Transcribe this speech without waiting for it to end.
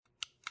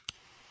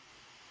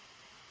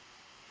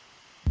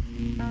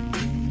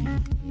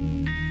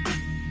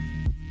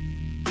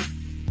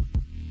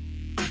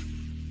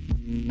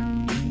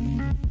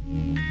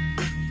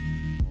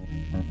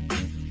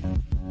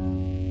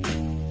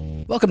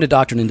Welcome to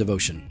Doctrine and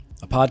Devotion,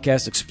 a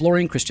podcast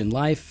exploring Christian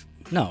life.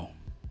 No.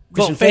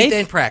 Christian faith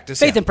and practice.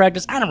 Faith and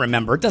practice. I don't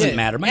remember. It doesn't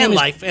matter. And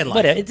life.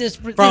 But it's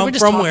just, we're From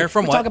just talking, where?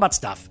 From we what? talk about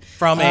stuff.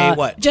 From a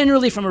what?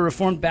 Generally from a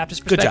Reformed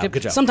Baptist perspective.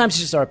 Good job. Sometimes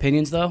it's just our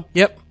opinions, though.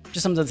 Yep.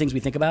 Just some of the things we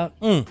think about.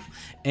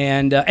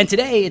 And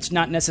today, it's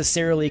not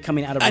necessarily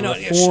coming out of a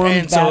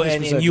Reformed Baptist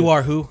perspective. And you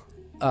are who?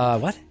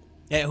 What?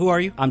 Yeah, who are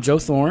you? I'm Joe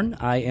Thorne.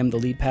 I am the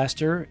lead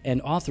pastor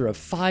and author of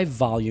 5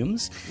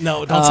 volumes.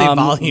 No, don't say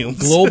volumes.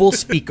 Global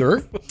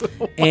speaker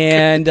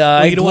and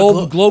you know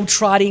what?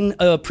 globe-trotting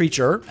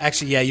preacher.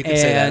 Actually, yeah, you can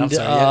say that. I'm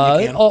sorry. Yeah,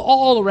 you can.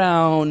 All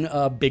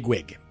around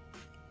bigwig.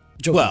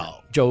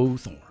 Joe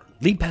Thorne,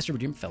 lead pastor of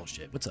Redeemer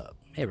Fellowship. What's up?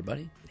 Hey,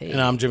 everybody. Hey. And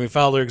I'm Jimmy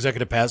Fowler,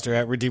 executive pastor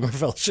at Redeemer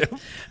Fellowship.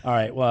 All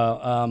right.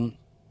 Well,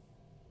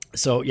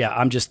 so yeah,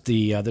 I'm just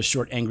the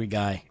short, angry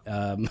guy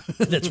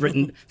that's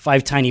written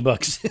 5 tiny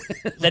books.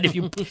 That if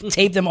you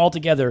tape them all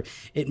together,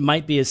 it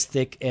might be as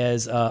thick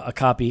as a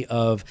copy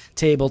of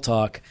Table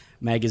Talk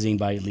magazine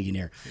by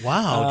Ligonier.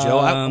 Wow,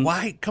 Joe.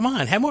 Why? Come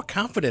on, have more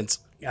confidence.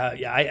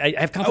 Yeah, I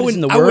have confidence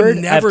in the I would Word.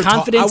 never I have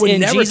confidence I would in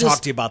never Jesus.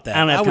 talk to you about that.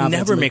 I would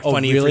never make fun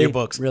of you for your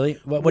books.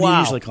 Really? What do you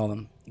usually call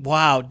them?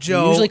 Wow,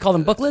 Joe. You usually call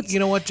them booklets? You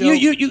know what, Joe?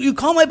 You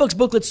call my books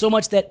booklets so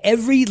much that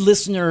every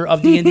listener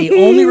of D&D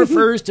only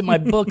refers to my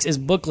books as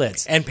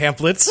booklets. And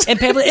pamphlets. And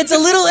pamphlets. It's a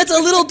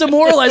little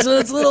demoralizing.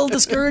 It's a little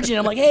discouraging.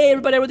 I'm like, hey,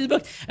 everybody, I wrote these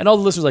books. And all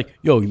the listeners are like,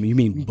 yo, you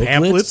mean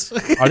booklets?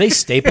 Are they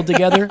stapled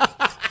together?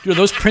 Dude, are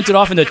those printed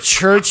off in the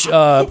church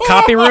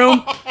copy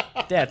room?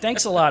 Yeah,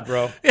 thanks a lot,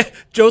 bro. Yeah,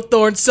 Joe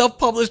Thorne,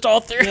 self-published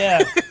author.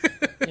 Yeah.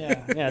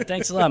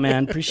 Thanks a lot,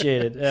 man.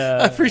 Appreciate it.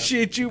 I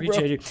appreciate you, bro.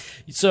 You.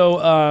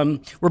 So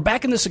we're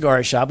back in the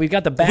cigar shop. We've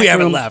got the back room. We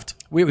haven't left.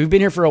 We've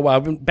been here for a while.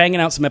 We've been banging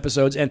out some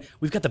episodes, and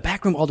we've got the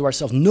back room all to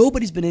ourselves.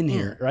 Nobody's been in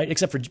here, right?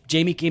 Except for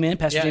Jamie came in,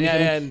 Pastor Jamie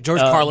came in. And George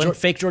Carlin.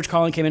 Fake George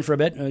Carlin came in for a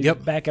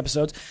bit. Back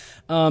episodes.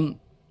 So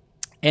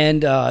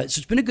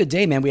it's been a good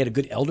day, man. We had a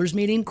good elders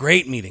meeting.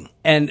 Great meeting.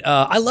 And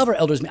I love our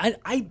elders meeting.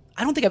 I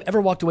don't think I've ever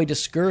walked away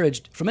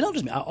discouraged from an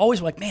elders meeting. I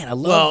always like, man, I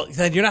love. Well,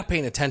 then you're not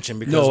paying attention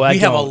because I we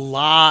have a don't.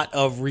 lot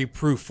of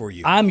reproof for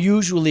you. I'm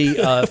usually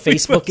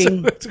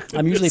Facebooking.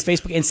 I'm usually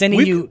Facebooking and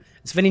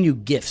sending you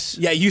gifts.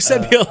 Yeah, you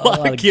sent me a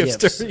lot of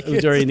gifts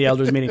during the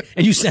elders meeting,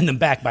 and you send them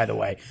back, by the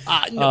way.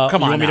 No,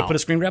 come on, you want me now. to put a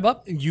screen grab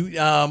up?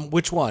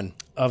 Which one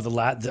Of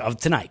of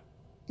tonight?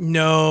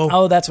 No.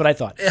 Oh, that's what I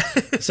thought.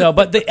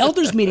 But the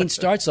elders meeting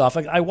starts off.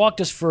 I walked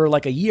us for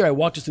like a year. I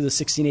walked us through the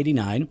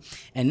 1689,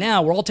 and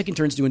now we're all taking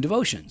turns doing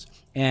devotions.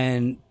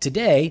 And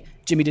today,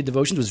 Jimmy did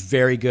devotions. Was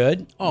very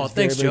good. Oh,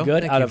 thanks, very, Joe. Very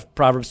good. Thank Out you. of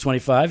Proverbs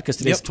 25 because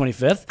today's the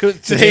 25th.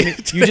 Today- Jamie,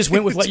 you just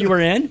went with what you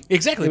were in.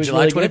 Exactly, It was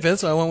July really good. 25th,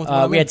 so I went with what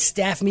I'm We in. had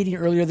staff meeting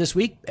earlier this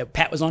week.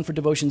 Pat was on for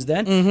devotions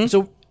then.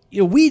 So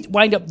we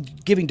wind up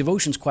giving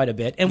devotions quite a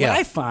bit. And what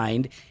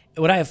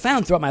I have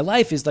found throughout my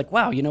life is like,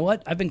 wow, you know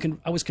what?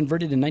 I was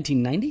converted in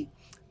 1990.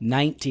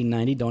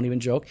 1990, don't even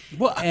joke.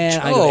 Well, and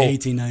Joe. I go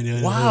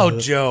 1890. Wow,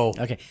 Joe.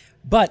 Okay.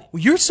 But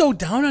You're so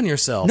down on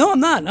yourself. no, I'm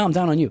not. No, I'm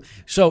down on you.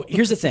 So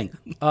here's the thing.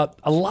 A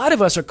lot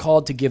of us are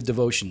called to give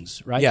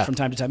devotions, right? Yeah. From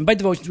time to time. And by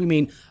devotions, we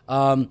mean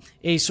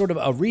a sort of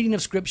a reading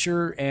of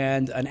Scripture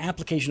and an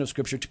application of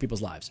Scripture to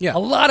people's lives. Yeah. A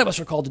lot of us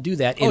are called to do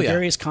that in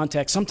various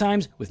contexts,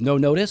 sometimes with no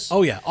notice.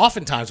 Oh, yeah.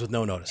 Oftentimes with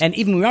no notice. And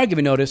even when we are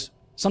giving notice,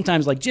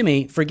 sometimes like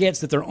Jimmy forgets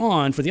that they're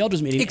on for the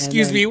elders meeting.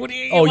 Excuse and me, then- what do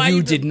you- Oh, why you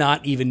you did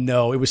not even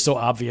know. It was so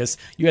obvious.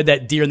 You had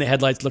that deer in the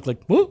headlights look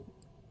like, whoop.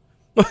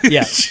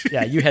 Yeah,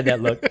 you had that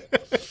look.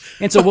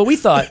 And so what we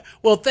thought,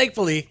 Well,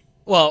 thankfully,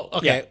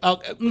 okay.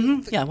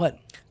 yeah, what?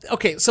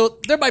 Okay, so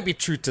there might be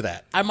truth to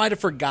that. I might have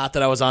forgot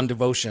that I was on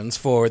devotions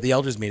for the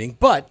elders meeting,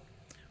 but,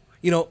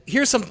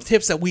 here's some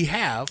tips that we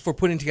have for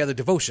putting together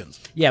devotions.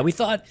 Yeah, we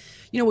thought,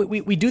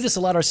 we do this a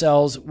lot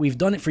ourselves. We've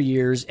done it for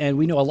years, and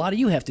we know a lot of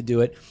you have to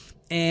do it.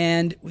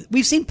 And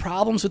we've seen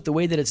problems with the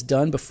way that it's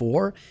done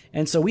before.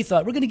 And so we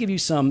thought we're going to give you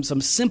some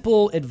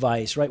simple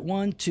advice, right?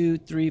 1, 2,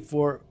 3,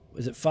 4,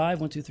 is it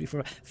 5? 1, 2, 3,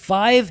 4,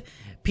 5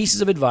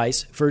 pieces of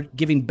advice for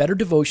giving better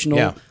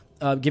devotional,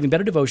 giving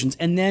better devotions.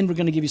 And then we're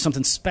going to give you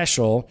something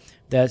special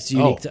that's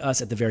unique to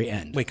us at the very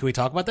end. Wait, can we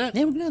talk about that?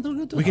 Yeah, we're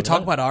gonna We could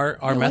talk about our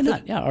why method?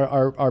 not? Yeah,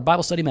 our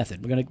Bible study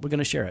method. We're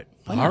gonna share it.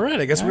 Why not? All right,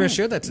 I guess we're going to right.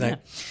 share that tonight.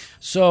 Yeah.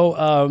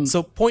 So,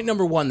 So point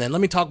number 1 then, let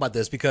me talk about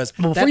this because...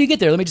 before you get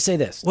there, let me just say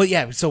this. Well,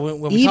 yeah, so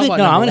when we talk Even about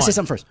no, I'm number going to say 1,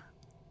 something first.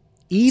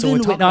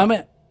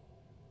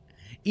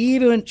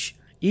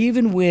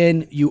 Even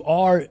when you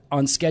are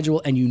on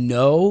schedule and you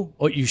know,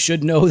 or you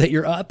should know that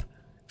you're up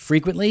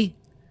frequently,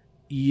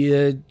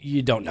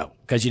 you don't know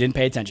because you didn't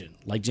pay attention,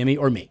 like Jimmy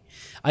or me.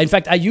 In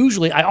fact, I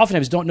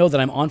oftentimes don't know that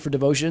I'm on for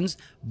devotions,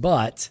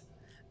 but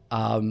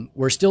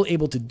we're still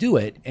able to do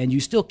it, and you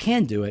still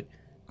can do it.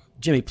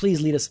 Jimmy,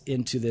 please lead us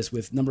into this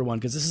with number 1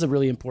 because this is a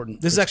really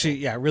important. This is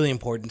actually, really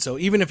important. So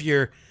even if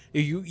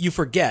you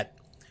forget,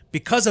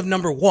 because of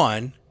number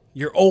 1,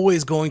 you're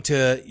going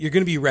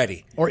to be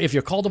ready. Or if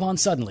you're called upon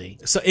suddenly.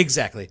 So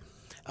exactly.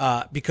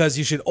 Because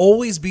you should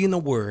always be in the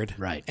Word.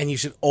 Right. And you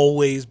should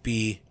always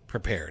be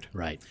prepared.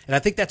 Right. And I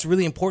think that's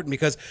really important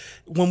because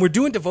when we're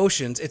doing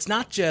devotions, it's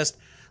not just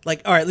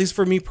like, all right, at least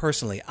for me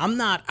personally, I'm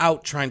not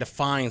out trying to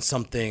find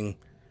something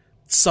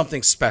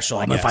special.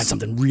 I'm gonna find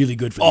something really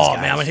good for these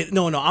guys.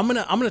 Man, I'm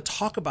gonna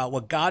talk about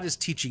what God is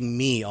teaching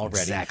me already.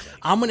 Exactly.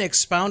 I'm gonna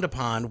expound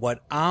upon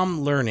what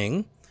I'm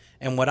learning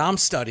and what I'm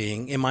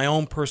studying in my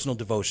own personal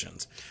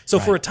devotions. So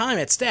for a time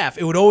at staff,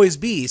 it would always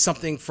be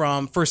something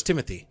from 1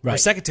 Timothy or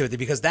 2 Timothy,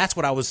 because that's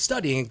what I was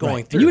studying and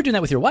going through. And you were doing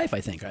that with your wife,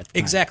 I think.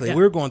 Exactly. Yeah.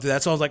 We were going through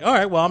that. So I was like, all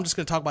right, well, I'm just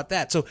going to talk about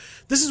that. So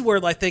this is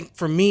where I think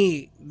for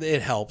me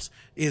it helps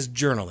is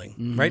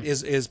journaling, right?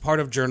 Is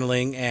part of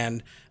journaling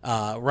and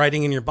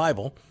writing in your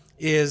Bible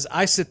is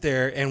I sit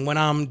there and when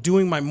I'm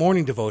doing my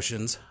morning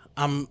devotions,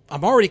 I'm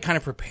already kind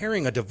of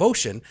preparing a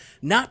devotion,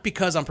 not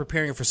because I'm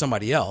preparing it for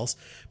somebody else,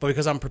 but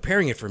because I'm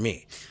preparing it for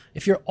me.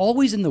 If you're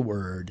always in the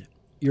Word,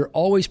 you're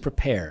always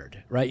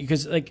prepared, right?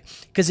 Because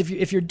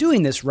if you're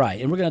doing this right,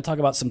 and we're going to talk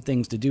about some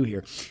things to do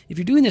here. If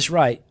you're doing this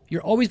right,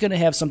 you're always going to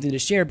have something to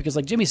share because,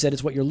 like Jimmy said,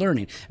 it's what you're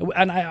learning.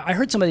 And I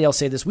heard somebody else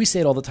say this. We say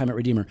it all the time at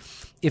Redeemer.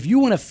 If you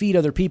want to feed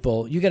other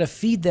people, you got to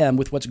feed them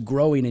with what's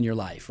growing in your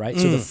life, right?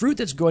 So the fruit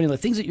that's growing, the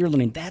things that you're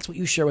learning, that's what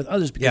you share with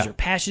others because you're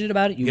passionate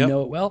about it, you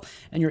know it well,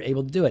 and you're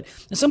able to do it.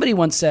 And somebody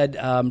once said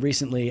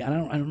recently, and I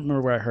don't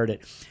remember where I heard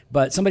it,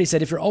 but somebody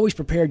said, if you're always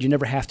prepared, you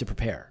never have to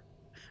prepare.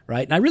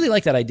 Right? And I really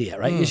like that idea,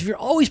 right? Because if you're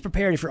always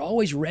prepared, if you're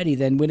always ready,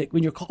 then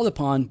when you're called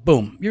upon,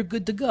 boom, you're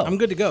good to go. I'm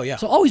good to go, yeah.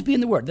 So always be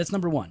in the Word. That's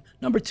number one.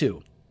 Number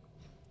two.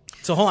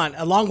 So hold on.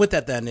 Along with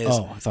that then is...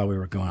 Oh, I thought we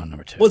were going on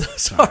number two. Well,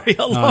 sorry.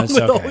 Along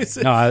with always...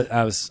 No,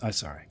 I'm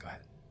sorry. Go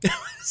ahead.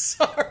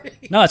 Sorry.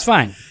 No, it's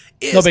fine.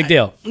 No big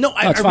deal.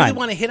 I really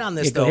want to hit on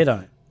this, though. Go hit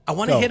on it. I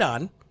want to hit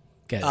on...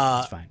 Okay,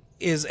 that's fine.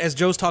 Is, as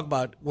Joe's talked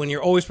about, when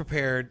you're always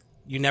prepared,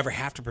 you never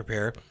have to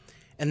prepare.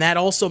 And that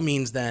also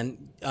means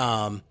then...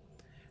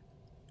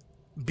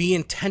 be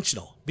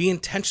intentional. Be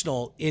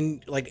intentional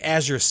in like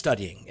as you're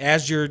studying,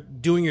 as you're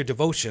doing your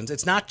devotions.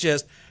 It's not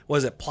just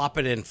plop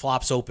it in,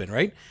 flops open,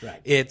 right?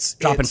 Right. It's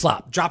drop and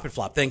flop. Drop and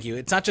flop. Thank you.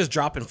 It's not just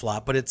drop and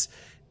flop, but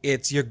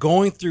it's you're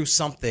going through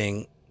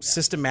something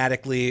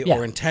systematically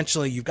or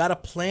intentionally. You've got a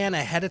plan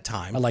ahead of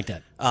time. I like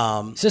that.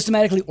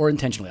 Systematically or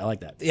intentionally. I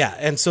like that. Yeah,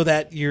 and so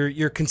that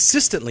you're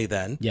consistently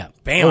then. Yeah.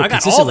 Bam! I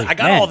got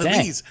all the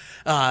these.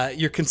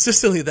 You're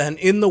consistently then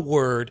in the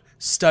Word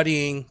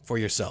studying for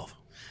yourself.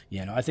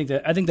 Yeah, no, I think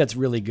that's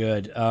really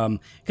good.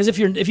 Because if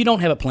you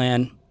don't have a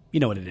plan, you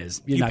know what it is.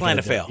 You plan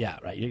to fail. Yeah,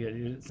 right.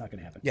 It's not going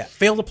to happen. Yeah,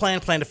 fail to plan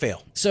to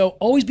fail. So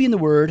always be in the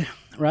Word,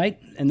 right?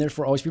 And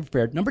therefore always be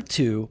prepared. Number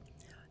two,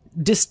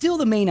 distill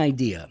the main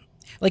idea.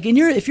 Like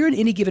if you're in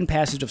any given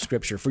passage of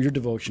Scripture for your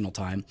devotional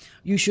time,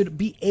 you should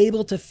be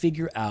able to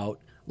figure out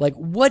like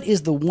what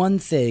is the one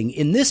thing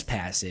in this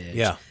passage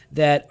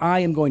that I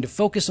am going to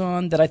focus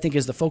on, that I think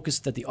is the focus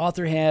that the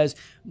author has.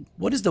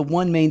 What is the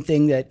one main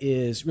thing that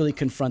is really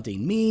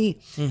confronting me?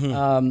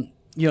 Mm-hmm.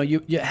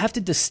 You have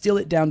to distill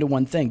it down to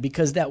one thing,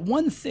 because that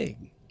one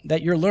thing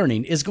that you're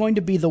learning is going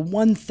to be the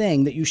one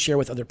thing that you share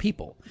with other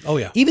people. Oh,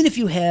 yeah. Even if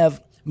you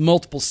have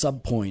multiple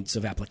subpoints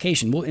of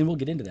application, we'll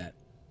get into that.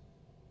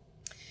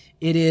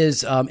 It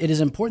is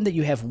important that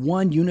you have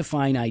one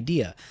unifying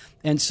idea.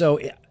 And so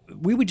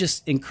we would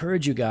just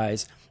encourage you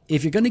guys,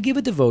 if you're going to give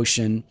a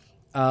devotion,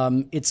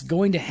 it's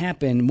going to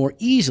happen more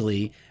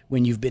easily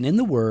when you've been in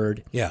the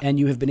Word and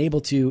you have been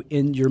able to,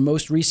 in your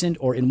most recent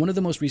or in one of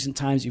the most recent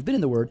times you've been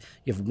in the Word,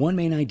 you have one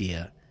main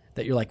idea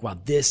that you're like, wow,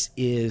 this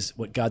is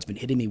what God's been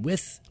hitting me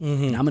with,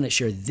 and I'm going to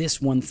share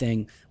this one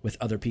thing with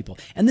other people.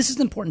 And this is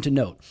important to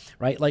note,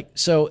 right? Like,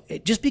 so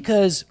just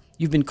because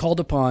you've been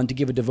called upon to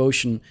give a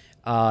devotion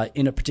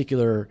in a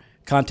particular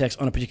context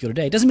on a particular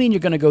day doesn't mean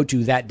you're going to go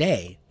to that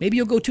day. Maybe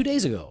you'll go 2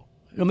 days ago.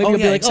 Maybe you'll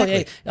be like,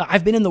 exactly. Oh, hey,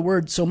 I've been in the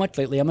Word so much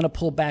lately, I'm going to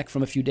pull back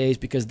from a few days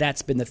because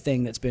that's been the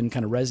thing that's been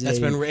kind of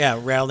resonating. That's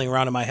been rattling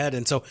around in my head.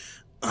 And so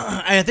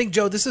I think,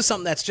 Joe, this is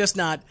something that's just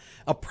not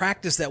a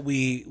practice that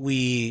we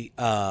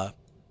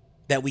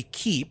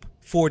keep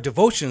for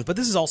devotions, but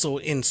this is also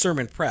in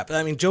sermon prep.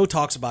 I mean, Joe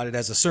talks about it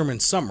as a sermon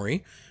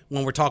summary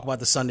when we're talking about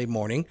the Sunday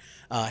morning.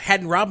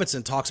 Haddon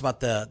Robinson talks about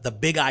the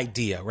big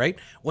idea, right?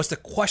 What's the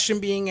question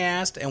being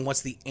asked and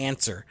what's the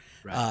answer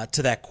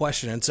to that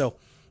question? And so,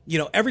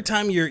 every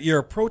time you're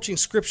approaching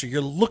Scripture,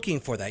 you're looking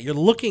for that. You're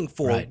looking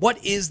for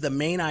what is the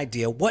main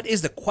idea, what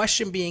is the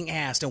question being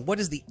asked, and what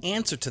is the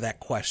answer to that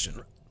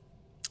question.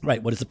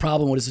 Right. What is the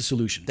problem? What is the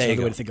solution? That's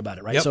another way to think about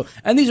it, right? Yep. So,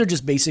 and these are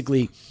just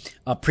basically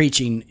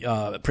preaching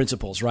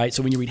principles, right?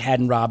 So when you read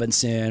Haddon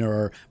Robinson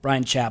or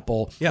Brian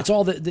Chappell, it's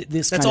all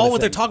this. That's all what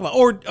they're talking about,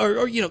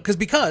 or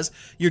because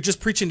you're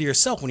just preaching to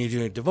yourself when you're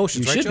doing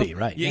devotions, you right? Should be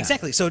right. Yeah.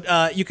 Exactly. So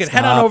you could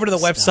head on over to the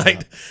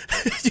website.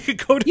 You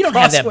could go to. You don't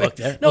have that book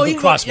there. No, you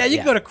can go, you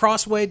can go to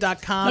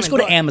Crossway.com. Let's go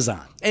to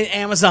Amazon. And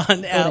Amazon,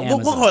 we'll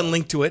Amazon. go ahead and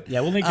link to it.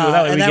 Yeah, we'll link to it.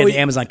 That way we get the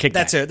Amazon kickback.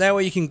 That's it. That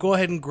way you can go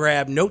ahead and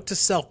grab Note to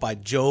Self by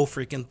Joe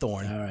freaking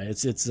Thorne. All right,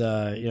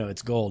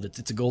 it's gold.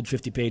 It's a gold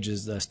 50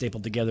 pages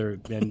stapled together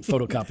and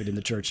photocopied in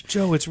the church.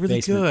 Joe, it's really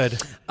basement. good.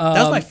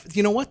 That was my.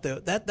 You know what though?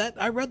 That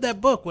I read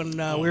that book when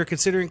we were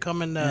considering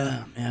coming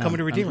to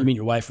Redeemer. I mean,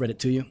 your wife read it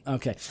to you?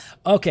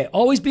 Okay.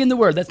 Always be in the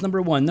Word. That's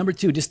number 1. Number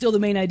 2, distill the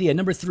main idea.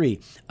 Number 3,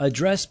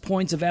 address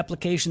points of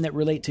application that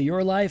relate to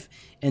your life,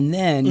 and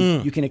then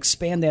you can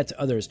expand that to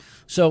others.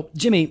 So,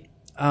 Jimmy,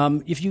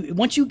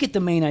 once you get the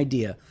main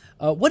idea,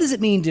 what does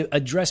it mean to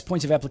address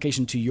points of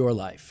application to your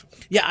life?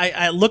 Yeah,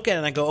 I look at it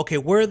and I go, okay,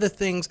 where are the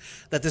things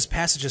that this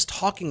passage is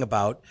talking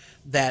about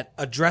that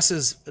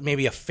addresses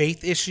maybe a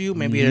faith issue,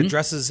 maybe it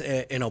addresses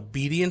an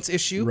obedience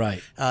issue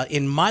Right.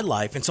 In my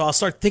life. And so I'll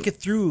start thinking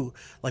through,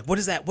 like, what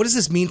does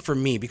this mean for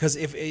me? Because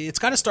if it's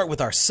got to start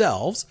with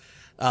ourselves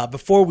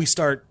before we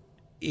start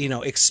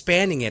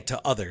expanding it to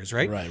others,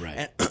 right?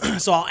 Right.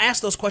 And so I'll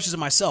ask those questions of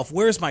myself.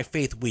 Where's my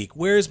faith weak?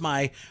 Where's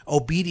my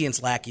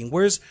obedience lacking?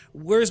 Where's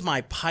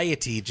my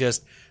piety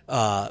just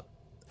lacking?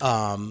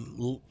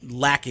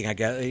 I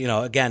guess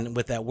again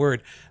with that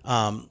word.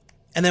 And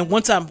then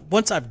once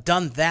I've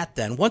done that,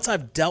 once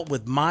I've dealt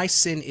with my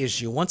sin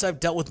issue, once I've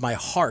dealt with my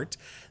heart,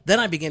 then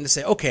I begin to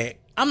say, okay,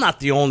 I'm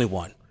not the only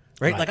one,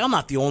 right? Like I'm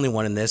not the only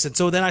one in this. And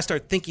so then I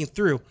start thinking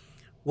through,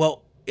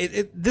 well.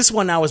 This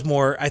one now is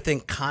more, I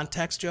think,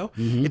 context, Joe.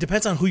 It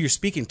depends on who you're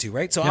speaking to,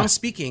 right? So I'm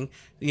speaking,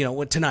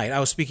 tonight I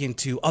was speaking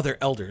to other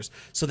elders.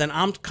 So then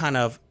I'm kind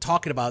of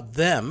talking about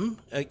them.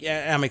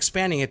 I'm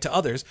expanding it to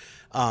others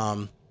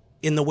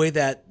in the way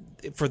that,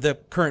 for the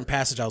current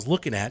passage I was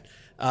looking at,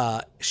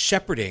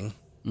 shepherding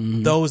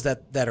those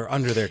that are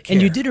under their care.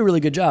 And you did a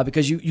really good job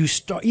because you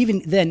start,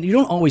 even then, you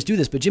don't always do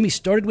this, but Jimmy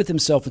started with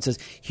himself and says,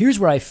 here's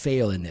where I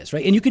fail in this,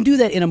 right? And you can do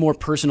that in a more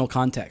personal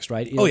context,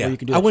 right? Yeah. Where you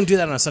can do I wouldn't do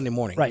that on a Sunday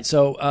morning. Right.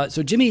 So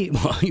Jimmy,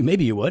 well,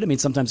 maybe you would. I mean,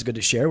 sometimes it's good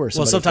to share where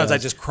somebody sometimes fails.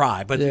 I just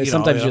cry, but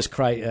sometimes you just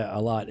cry a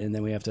lot, and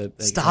then we have to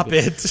stop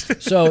it.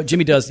 So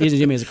Jimmy does.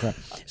 Jimmy has a cry.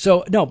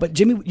 So no, but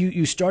Jimmy,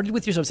 you started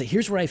with yourself and say,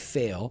 here's where I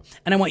fail,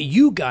 and I want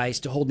you guys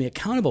to hold me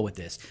accountable with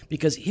this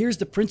because here's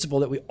the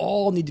principle that we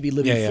all need to be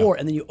living for,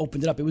 and then you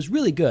opened it up. It was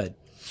really good.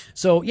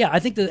 So yeah, I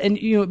think that, and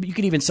you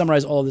can even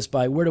summarize all of this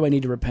by where do I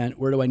need to repent,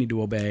 where do I need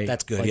to obey?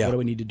 That's good. Like, yeah. What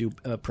do I need to do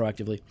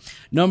proactively?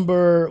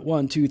 Number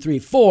 1, 2, 3,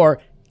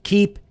 4.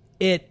 Keep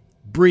it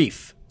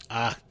brief.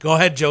 Go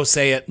ahead, Joe.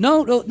 Say it.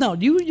 No.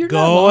 You're go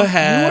not long.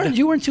 ahead.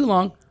 You weren't too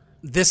long.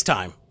 This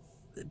time.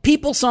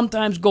 People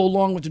sometimes go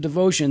long with their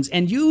devotions,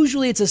 and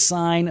usually it's a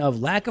sign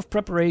of lack of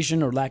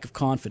preparation or lack of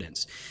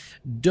confidence.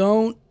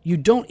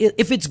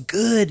 If it's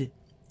good,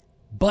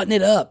 button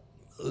it up.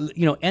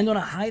 End on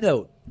a high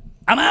note.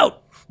 I'm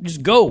out.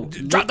 Just go.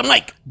 Drop the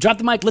mic. Drop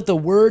the mic. Let the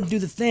word do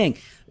the thing.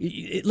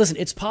 Listen,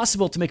 it's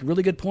possible to make a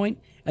really good point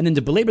and then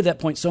to belabor that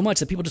point so much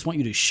that people just want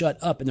you to shut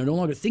up and they're no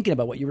longer thinking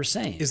about what you were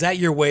saying. Is that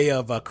your way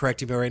of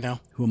correcting me right now?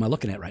 Who am I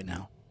looking at right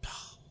now?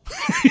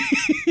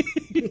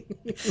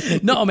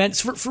 No, man,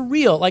 it's for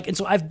real. And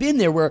so I've been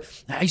there where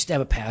I used to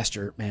have a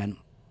pastor, man,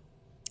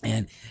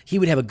 and he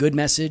would have a good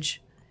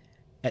message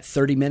at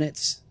 30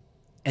 minutes,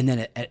 and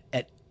then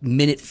at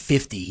minute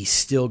 50, he's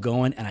still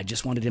going, and I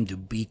just wanted him to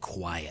be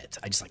quiet.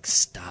 I just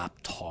stop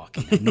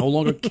talking. I no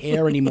longer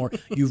care anymore.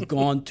 You've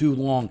gone too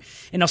long.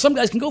 And now some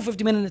guys can go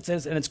 50 minutes,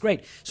 and it's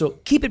great. So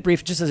keep it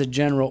brief, just as a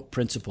general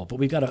principle. But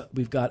we've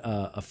got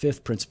a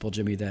fifth principle,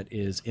 Jimmy, that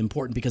is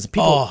important because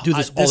people do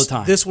this all the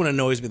time. This one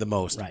annoys me the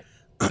most. Right.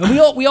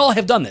 And we all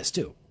have done this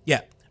too.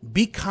 Yeah.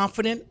 Be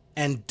confident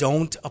and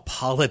don't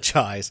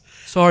apologize.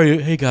 Sorry,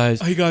 hey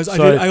guys.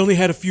 I only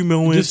had a few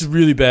moments. This is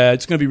really bad.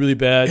 It's going to be really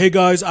bad. Hey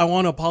guys, I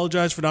want to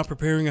apologize for not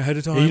preparing ahead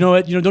of time. Hey, you know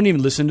what? Don't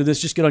even listen to this.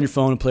 Just get on your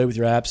phone and play with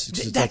your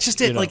apps. That's just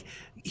it.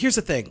 Here's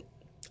the thing.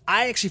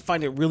 I actually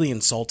find it really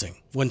insulting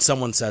when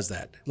someone says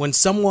that. When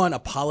someone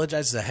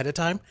apologizes ahead of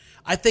time,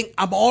 I think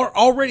I'm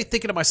already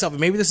thinking to myself,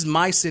 and maybe this is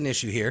my sin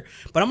issue here,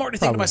 but I'm already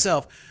thinking to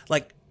myself,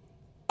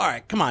 all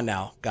right, come on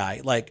now,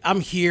 guy. I'm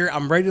here.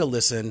 I'm ready to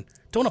listen.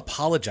 Don't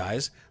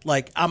apologize.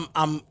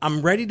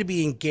 I'm ready to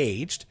be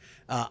engaged.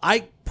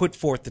 I put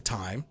forth the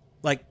time.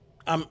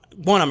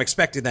 I'm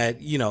expecting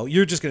that,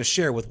 you're just going to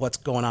share with what's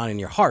going on in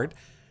your heart.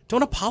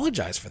 Don't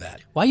apologize for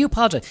that. Why you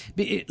apologize?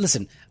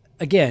 Listen,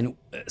 again,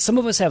 some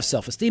of us have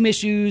self-esteem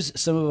issues.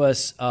 Some of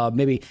us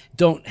maybe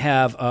don't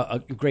have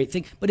a great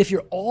thing. But if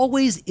you're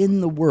always in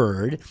the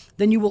Word,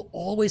 then you will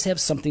always have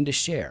something to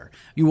share.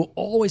 You will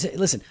always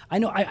listen. I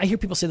know I hear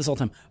people say this all the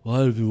time.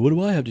 Well, what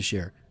do I have to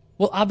share?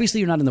 Well, obviously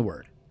you're not in the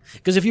Word.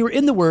 Because if you were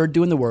in the Word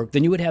doing the work,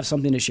 then you would have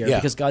something to share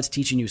because God's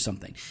teaching you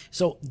something.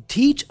 So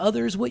teach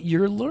others what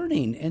you're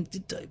learning. And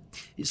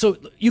so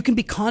you can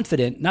be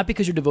confident, not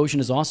because your devotion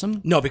is awesome.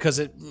 No, because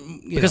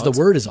the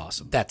Word is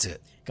awesome. That's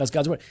it. Because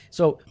God's Word.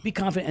 So be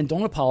confident and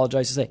don't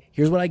apologize to say,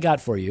 here's what I got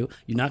for you.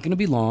 You're not going to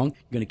be long.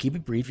 You're going to keep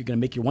it brief. You're going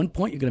to make your one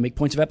point. You're going to make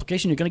points of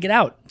application. You're going to get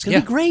out. It's going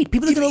to be great.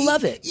 People are going to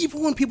love it.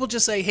 Even when people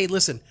just say, hey,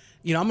 listen,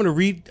 I'm going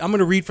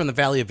to read from the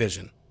Valley of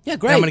Vision. Yeah,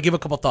 great. And I'm going to give a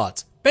couple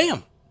thoughts.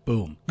 Bam.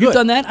 Boom. Good. You've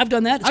done that. I've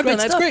done that. It's I've great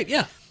done that. stuff. It's great,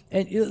 yeah.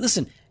 And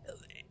listen,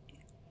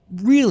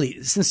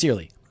 really,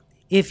 sincerely,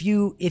 if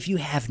you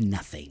have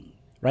nothing,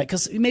 right?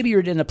 Because maybe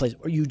you're in a place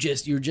where you're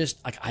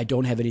just like, I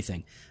don't have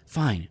anything.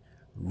 Fine.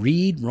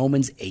 Read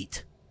Romans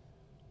 8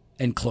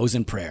 and close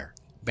in prayer.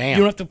 Bam. You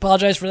don't have to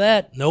apologize for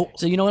that. Nope.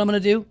 So you know what I'm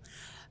going to do?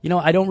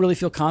 I don't really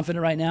feel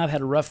confident right now. I've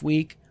had a rough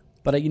week,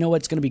 but you know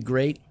what's going to be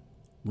great?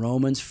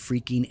 Romans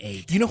freaking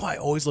 8. You know who I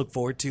always look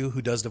forward to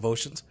who does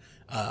devotions?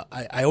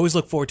 I always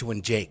look forward to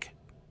when Jake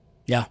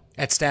Yeah.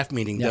 at staff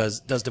meeting does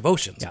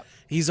devotions. Yeah.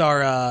 He's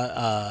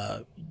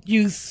our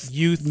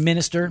Youth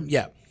minister.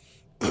 yeah.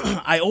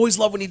 I always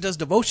love when he does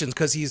devotions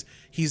because he's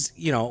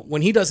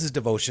when he does his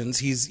devotions,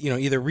 he's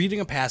either reading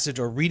a passage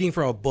or reading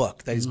from a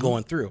book that he's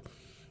going through,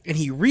 and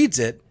he reads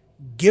it,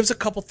 gives a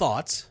couple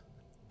thoughts,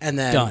 and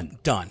then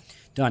done.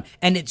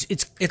 And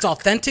it's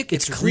authentic.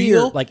 it's It's clear.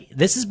 real. Like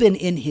this has been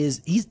in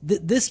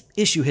this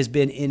issue has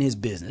been in his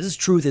business. This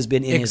truth has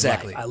been in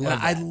Exactly. his life. I love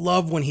I that.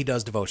 love when he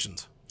does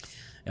devotions.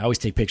 I always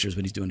take pictures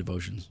when he's doing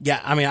devotions.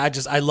 Yeah, I mean,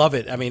 I love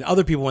it. I mean,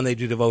 other people when they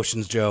do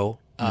devotions, Joe.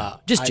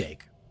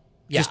 Jake.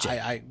 Yeah, Just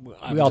Jake.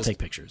 I'm We all just- take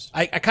pictures.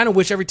 I kind of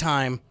wish every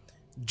time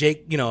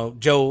Jake,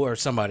 Joe or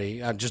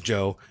somebody, just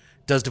Joe,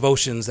 does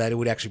devotions that it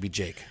would actually be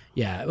Jake.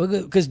 Yeah,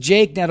 because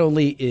Jake not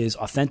only is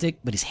authentic,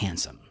 but he's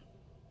handsome.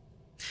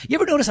 You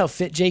ever notice how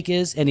fit Jake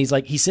is? And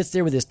he sits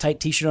there with his tight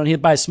t-shirt on. He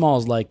buys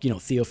smalls like,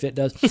 Theo Fit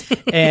does.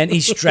 And he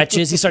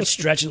stretches. He starts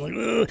stretching like,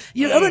 ugh.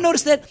 You ever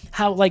notice that?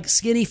 How like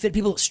skinny fit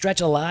people stretch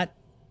a lot?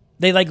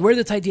 They like wear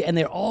the tight t and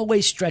they're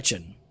always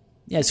stretching.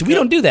 Yeah, so we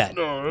don't do that.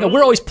 No,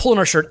 we're always pulling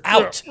our shirt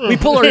out. We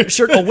pull our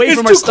shirt away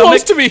from our stomach.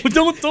 close to me.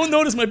 Don't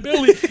notice my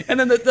belly. And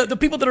then the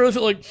people that are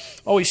like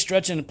always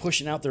stretching and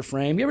pushing out their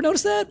frame. You ever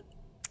notice that?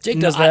 Jake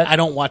does that. I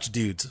don't watch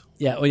dudes.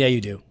 Yeah. Oh, yeah,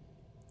 you do.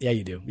 Yeah,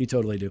 you do. You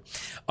totally do.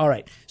 All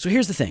right. So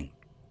here's the thing.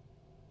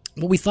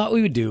 What we thought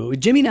we would do,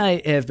 Jimmy and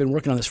I have been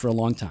working on this for a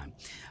long time.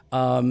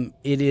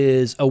 It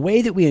is a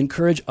way that we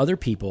encourage other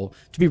people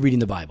to be reading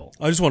the Bible.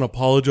 I just want to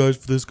apologize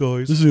for this,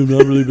 guys. This is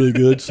not really, really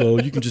good, so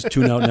you can just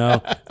tune out now.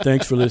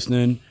 Thanks for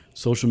listening.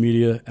 Social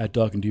media at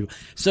Talking to You.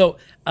 So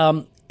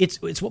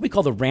it's what we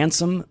call the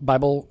Ransom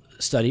Bible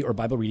study or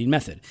Bible reading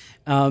method.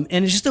 And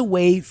it's just a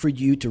way for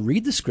you to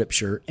read the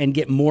scripture and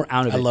get more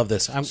out of it. I love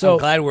this. I'm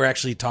glad we're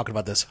actually talking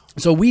about this.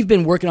 So we've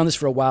been working on this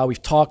for a while.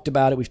 We've talked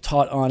about it. We've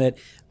taught on it.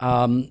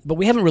 But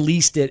we haven't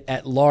released it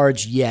at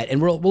large yet.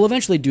 And we'll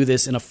eventually do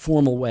this in a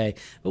formal way.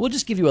 But we'll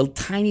just give you a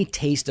tiny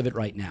taste of it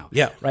right now.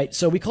 Yeah. Right?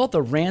 So we call it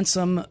the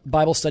Ransom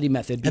Bible Study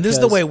Method. And this is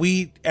the way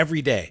we,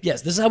 every day.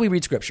 Yes, this is how we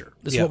read Scripture.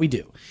 This is what we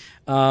do.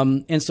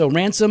 And so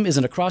ransom is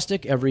an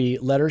acrostic. Every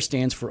letter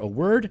stands for a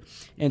word.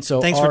 And so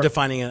Thanks for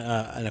defining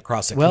an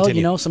acrostic. Well,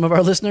 Continue. some of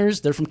our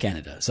listeners, they're from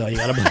Canada. So you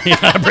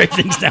gotta break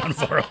things down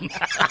for them.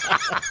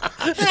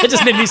 It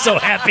just made me so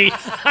happy.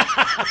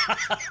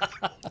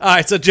 All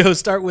right, so Joe,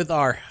 start with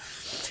R.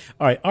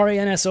 All right,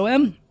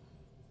 RANSOM.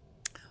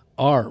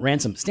 R,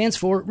 ransom, stands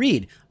for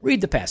read.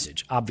 Read the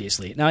passage,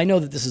 obviously. Now, I know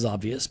that this is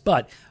obvious,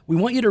 but we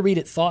want you to read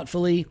it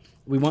thoughtfully.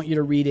 We want you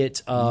to read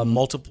it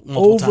multiple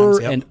over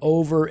times, yep. and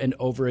over and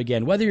over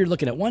again. Whether you're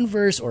looking at one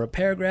verse or a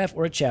paragraph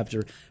or a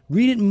chapter,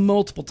 read it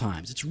multiple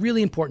times. It's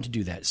really important to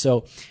do that.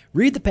 So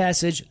read the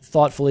passage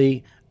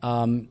thoughtfully.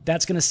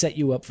 That's going to set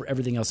you up for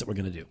everything else that we're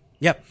going to do.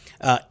 Yep.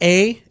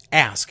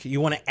 Ask. You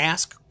want to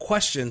ask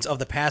questions of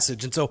the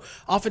passage. And so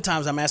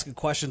oftentimes I'm asking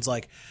questions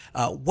like,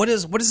 what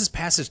does this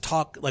passage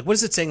talk, like what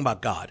is it saying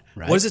about God?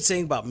 Right. What is it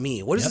saying about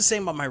me? What is it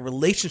saying about my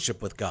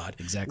relationship with God?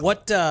 Exactly.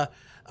 What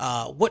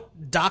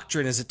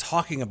doctrine is it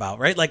talking about,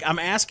 right? Like I'm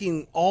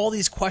asking all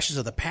these questions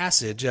of the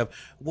passage of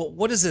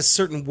what is this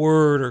certain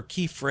word or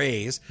key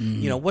phrase?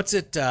 Mm-hmm. What's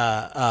it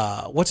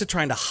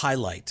trying to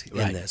highlight in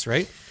Right. this,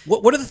 right?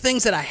 What are the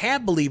things that I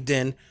have believed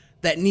in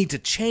that need to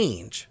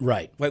change?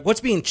 Right.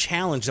 What's being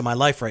challenged in my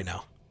life right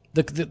now?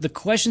 The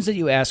questions that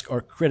you ask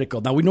are critical.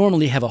 Now, we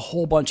normally have a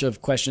whole bunch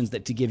of questions to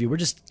give you. We're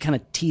just kind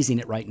of teasing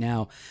it right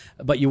now,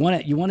 but you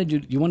want to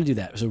do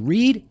that. So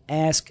read,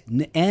 ask.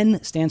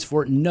 N stands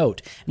for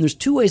note, and there's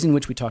two ways in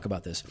which we talk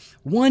about this.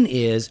 One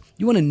is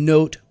you want to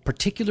note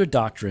particular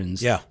doctrines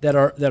that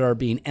are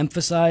being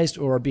emphasized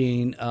or are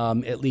being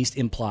at least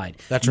implied.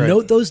 That's right.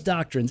 Note those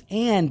doctrines,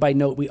 and by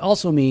note we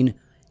also mean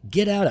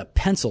get out a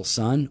pencil,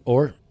 son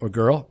or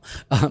girl.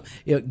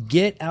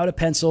 Get out a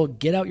pencil,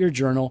 get out your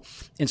journal,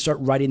 and start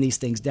writing these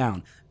things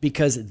down,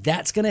 because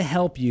that's going to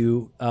help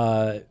you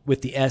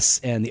with the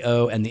S and the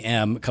O and the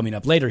M coming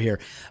up later here.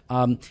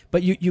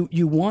 But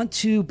you want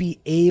to be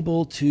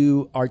able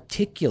to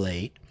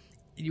articulate.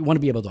 You want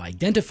to be able to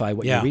identify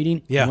what you're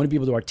reading. Yeah. You want to be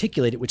able to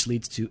articulate it, which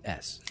leads to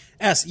S.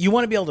 You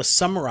want to be able to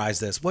summarize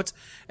this.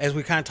 As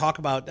we kind of talk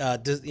about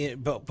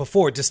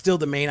before, distill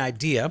the main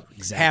idea,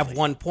 Exactly. have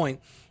one point.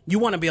 You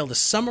want to be able to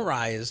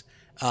summarize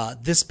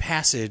this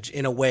passage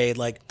in a way,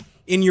 like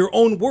in your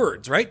own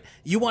words, right?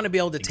 You want to be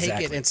able to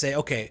take it and say,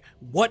 okay,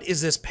 what is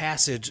this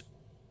passage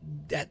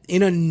that,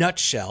 in a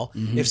nutshell?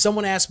 Mm-hmm. If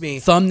someone asks me,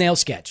 Thumbnail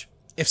sketch.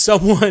 if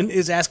someone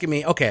is asking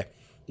me, okay,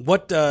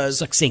 what does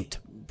Succinct.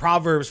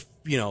 Proverbs,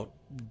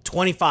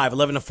 25,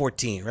 11 to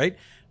 14, right?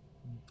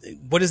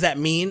 What does that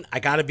mean? I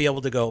got to be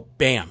able to go,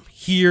 bam,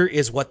 here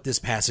is what this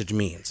passage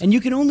means. And you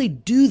can only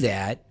do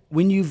that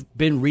when you've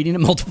been reading it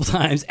multiple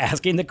times,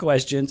 asking the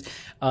questions,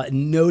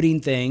 noting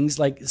things,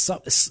 like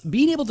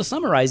being able to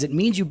summarize it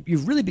means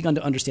you've really begun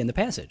to understand the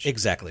passage.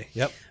 Exactly.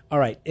 Yep. All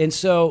right. And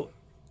so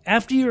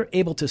after you're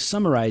able to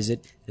summarize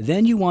it,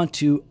 then you want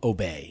to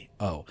obey.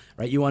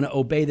 Right? You want to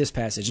obey this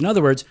passage. In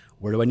other words,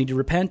 where do I need to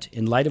repent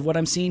in light of what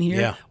I'm seeing here?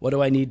 Yeah. What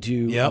do I need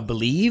to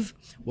believe?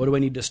 What do I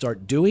need to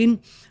start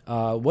doing?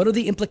 What are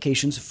the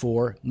implications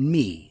for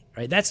me?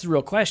 Right? That's the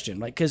real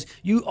question, right? Because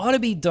you ought to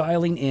be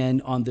dialing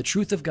in on the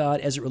truth of God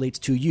as it relates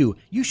to you.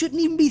 You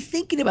shouldn't even be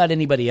thinking about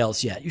anybody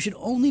else yet. You should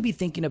only be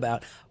thinking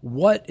about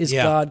what is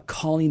God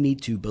calling me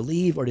to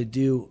believe or to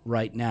do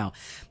right now.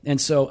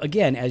 And so,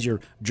 again, as you're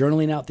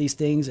journaling out these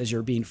things, as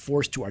you're being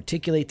forced to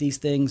articulate these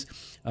things,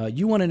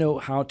 you want to know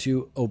how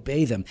to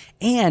obey them.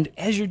 And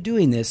as you're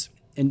doing this,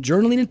 and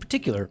journaling in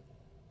particular,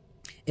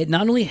 it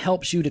not only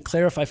helps you to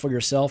clarify for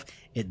yourself,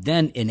 it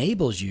then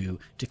enables you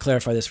to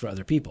clarify this for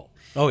other people.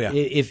 Oh, yeah.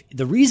 If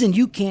the reason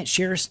you can't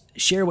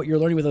share what you're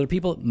learning with other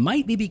people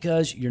might be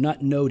because you're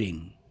not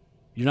noting,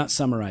 you're not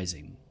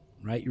summarizing,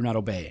 right? You're not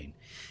obeying.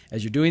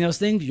 As you're doing those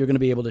things, you're going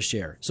to be able to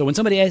share. So when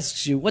somebody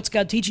asks you, what's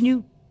God teaching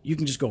you? You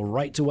can just go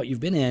right to what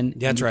you've been in.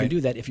 That's you right. can do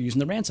that if you're using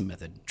the ransom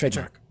method.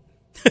 Trademark.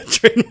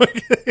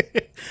 Trademark.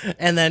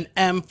 And then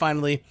M,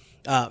 finally,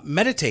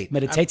 meditate.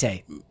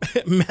 Meditate.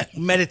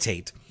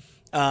 Meditate.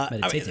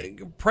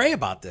 Pray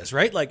about this,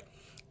 right? Like,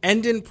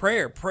 end in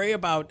prayer. Pray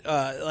about,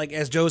 like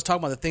as Joe was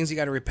talking about, the things you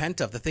got to repent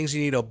of, the things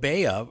you need to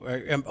obey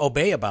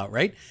about,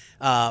 right?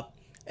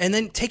 And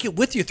then take it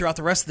with you throughout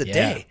the rest of the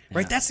day,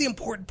 right? That's the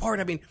important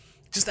part. I mean,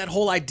 just that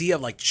whole idea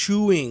of like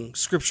chewing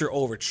Scripture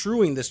over,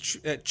 chewing this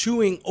truth,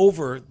 Chewing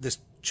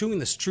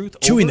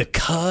the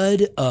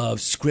cud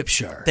of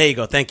Scripture. There you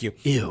go. Thank you.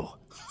 Ew.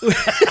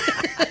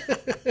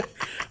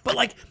 But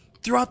like,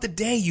 throughout the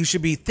day, you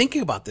should be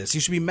thinking about this.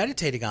 You should be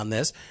meditating on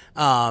this,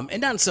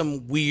 and not in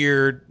some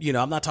weird,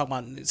 I'm not talking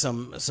about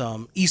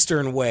some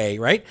Eastern way,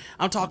 right?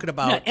 I'm talking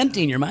about You're not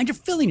emptying your mind, you're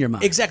filling your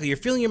mind. Exactly, you're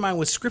filling your mind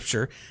with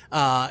Scripture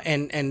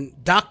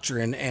and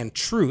doctrine and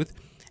truth,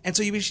 and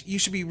so you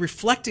should be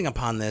reflecting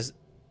upon this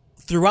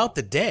throughout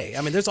the day.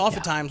 I mean, there's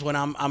often times when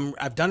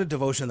I've done a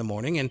devotion in the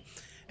morning and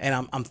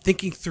I'm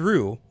thinking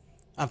through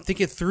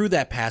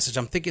that passage.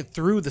 I'm thinking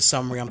through the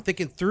summary. I'm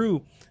thinking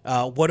through.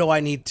 What do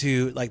I need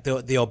to, like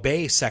the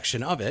obey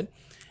section of it?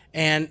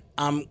 And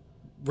I'm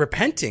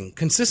repenting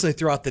consistently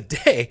throughout the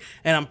day,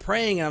 and I'm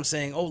praying and I'm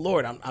saying, oh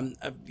Lord, I'm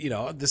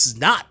this is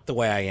not the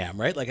way I am,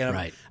 right? Like,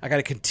 I got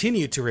to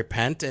continue to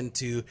repent and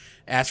to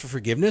ask for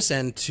forgiveness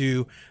and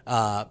to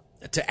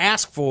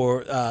ask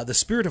for the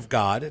Spirit of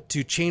God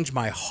to change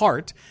my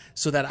heart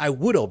so that I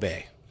would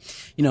obey.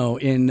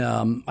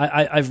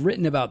 I've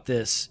written about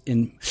this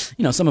in,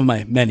 some of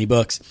my many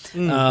books.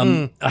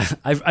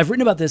 I've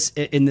written about this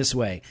in this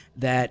way,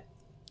 that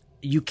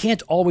you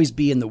can't always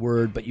be in the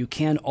Word, but you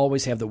can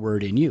always have the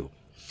Word in you,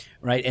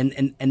 right?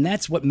 And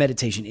that's what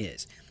meditation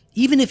is.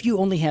 Even if you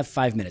only have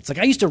 5 minutes. Like,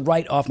 I used to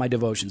write off my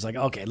devotions. Like,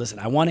 okay, listen,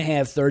 I want to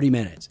have 30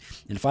 minutes.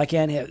 And if I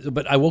can't have,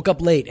 but I woke up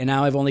late and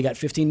now I've only got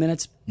 15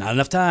 minutes. Not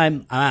enough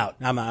time.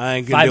 I'm out. I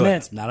ain't gonna 5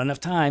 minutes. Not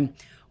enough time.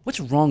 What's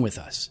wrong with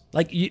us?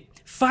 Like,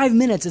 5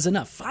 minutes is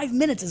enough. 5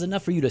 minutes is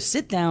enough for you to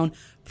sit down,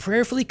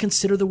 prayerfully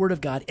consider the Word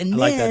of God, and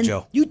like that,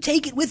 Joe. You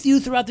take it with you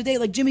throughout the day,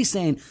 like Jimmy's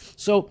saying.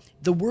 So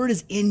the Word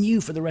is in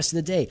you for the rest of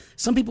the day.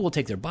 Some people will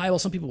take their Bible.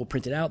 Some people will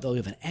print it out. They'll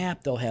have an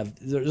app.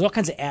 There's all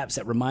kinds of apps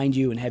that remind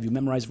you and have you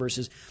memorize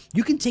verses.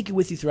 You can take it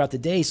with you throughout the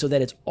day so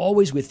that it's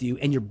always with you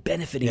and you're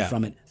benefiting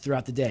from it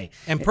throughout the day.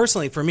 And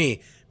personally, for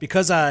me,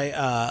 because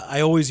I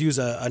always use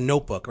a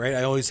notebook, right?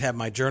 I always have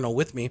my journal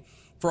with me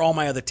for all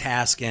my other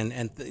tasks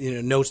and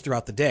notes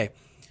throughout the day.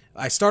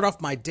 I start off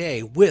my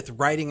day with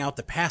writing out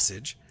the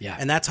passage,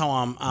 and that's how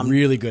I'm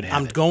really good at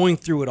I'm it. going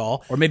through it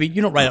all. Or maybe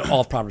you don't write out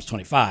all of Proverbs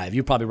 25.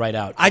 You probably write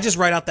out. I just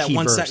write out that key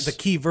one verse. the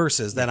key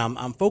verses that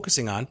I'm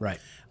focusing on. Right.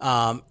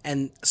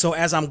 And so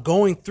as I'm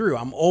going through,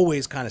 I'm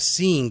always kind of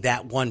seeing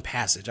that one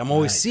passage. I'm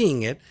always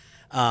seeing it,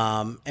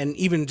 and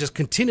even just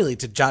continually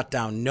to jot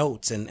down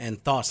notes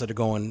and thoughts that are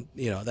going,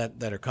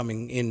 that are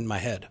coming in my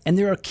head. And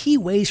there are key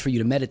ways for you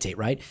to meditate,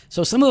 right?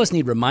 So some of us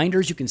need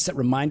reminders. You can set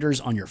reminders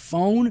on your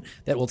phone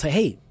that will say,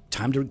 hey,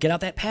 time to get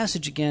out that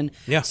passage again.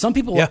 Yeah. Some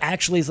people will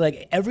actually, it's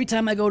like, every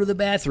time I go to the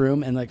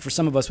bathroom, and like for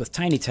some of us with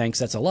tiny tanks,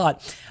 that's a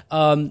lot.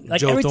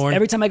 Like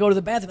every time I go to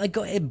the bathroom, like,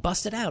 go ahead,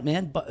 bust it out,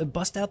 man.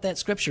 Bust out that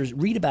scripture,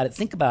 read about it,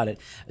 think about it.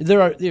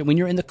 When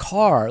you're in the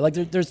car, like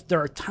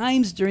there are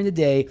times during the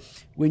day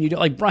when you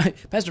don't, like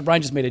Pastor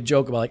Brian just made a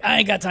joke about, like, I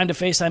ain't got time to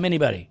FaceTime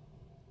anybody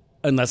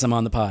unless I'm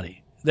on the potty.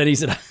 Then he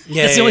said, that's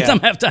the only time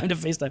I have time to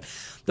FaceTime.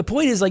 The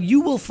point is, like, you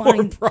will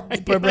find... Poor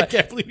Brian. I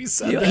can't believe he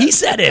said that. He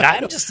said it.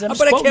 I'm just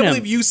but I can't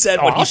believe you said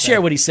what he I'll said.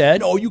 share what he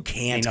said. No, you can't.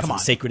 Ain't Come nothing on.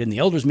 sacred in the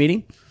elders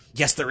meeting.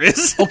 Yes, there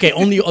is. Okay,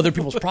 only other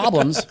people's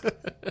problems.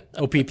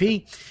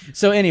 OPP.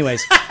 So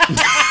anyways.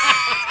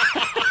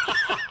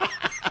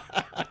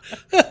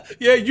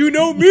 Yeah, you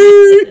know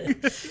me.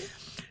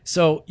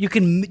 So you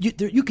can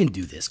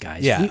do this,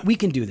 guys. Yeah. We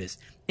can do this.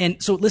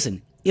 And so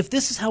listen, if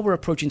this is how we're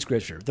approaching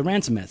Scripture, the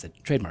ransom method,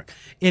 trademark.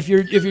 If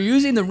you're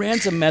using the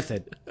ransom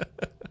method,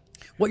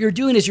 What you're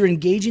doing is you're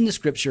engaging the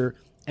Scripture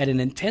at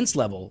an intense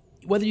level,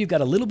 whether you've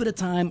got a little bit of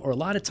time or a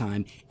lot of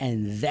time,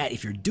 and that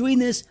if you're doing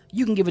this,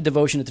 you can give a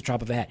devotion at the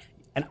drop of a hat.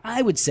 And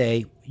I would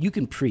say you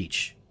can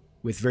preach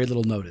with very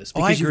little notice.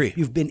 I agree.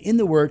 You've been in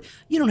the Word.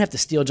 You don't have to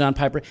steal John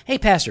Piper. Hey,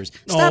 pastors,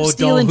 stop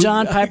stealing don't.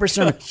 John Piper's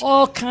sermon.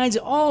 All kinds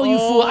of, you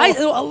fool.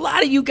 A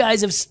lot of you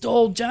guys have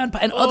stole John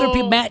Piper and other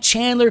people, Matt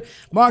Chandler,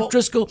 Mark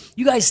Driscoll.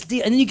 You guys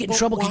steal, and then you get in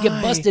trouble because you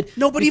get busted.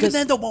 No, but even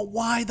then, though, but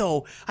why,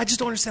 though? I just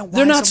don't understand why.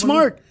 They're not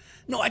smart.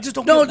 No, I just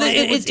don't get why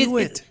they would do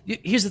it.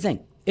 Here's the thing.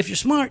 If you're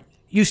smart,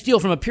 you steal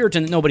from a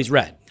Puritan that nobody's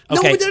read.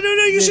 Okay?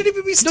 No, you shouldn't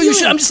even be stealing. No, you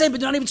should. I'm just saying,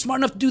 but you're not even smart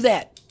enough to do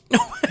that.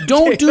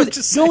 Don't do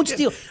that. Don't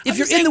steal. If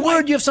you're in the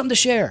Word, you have something to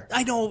share.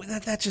 I know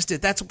that's just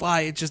it. That's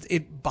why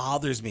it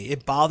bothers me.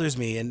 It bothers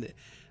me, and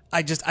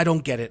I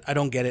don't get it. I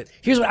don't get it.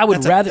 Here's what I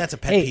would rather. That's a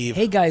pet peeve.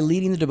 Hey, guy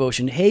leading the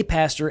devotion. Hey,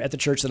 pastor at the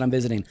church that I'm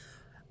visiting.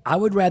 I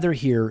would rather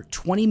hear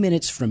 20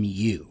 minutes from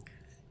you.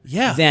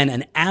 Yeah. Than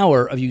an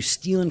hour of you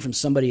stealing from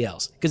somebody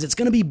else, because it's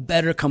going to be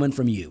better coming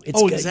from you.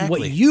 Exactly.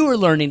 What you are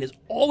learning is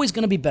always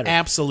going to be better.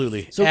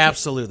 Absolutely. So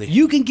absolutely.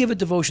 You can give a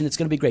devotion that's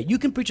going to be great. You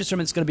can preach a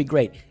sermon that's going to be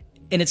great.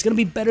 And it's going to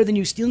be better than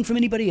you stealing from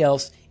anybody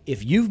else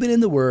if you've been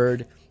in the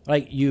Word.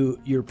 Like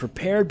you're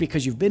prepared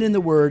because you've been in the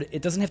Word.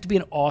 It doesn't have to be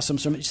an awesome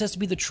sermon. It just has to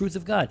be the truth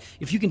of God.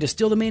 If you can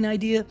distill the main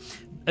idea,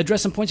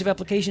 address some points of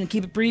application, and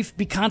keep it brief,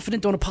 be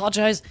confident, don't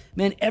apologize,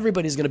 man,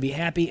 everybody's going to be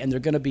happy and they're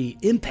going to be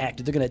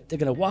impacted. They're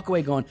going to walk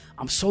away going,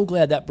 I'm so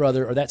glad that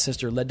brother or that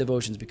sister led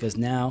devotions, because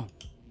now,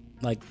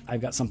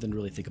 I've got something to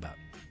really think about.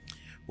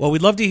 Well,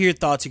 we'd love to hear your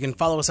thoughts. You can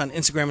follow us on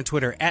Instagram and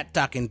Twitter at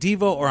Doc and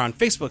Devo, or on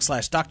Facebook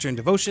 /Doctor and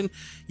Devotion.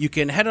 You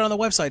can head on the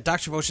website,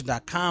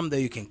 drdevotion.com. There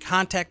you can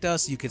contact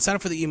us. You can sign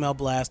up for the email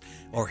blast,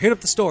 or hit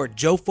up the store at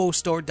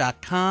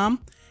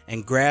jofostore.com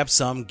and grab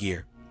some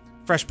gear.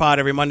 Fresh pod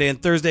every Monday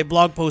and Thursday.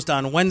 Blog post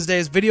on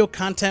Wednesdays. Video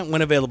content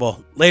when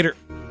available. Later.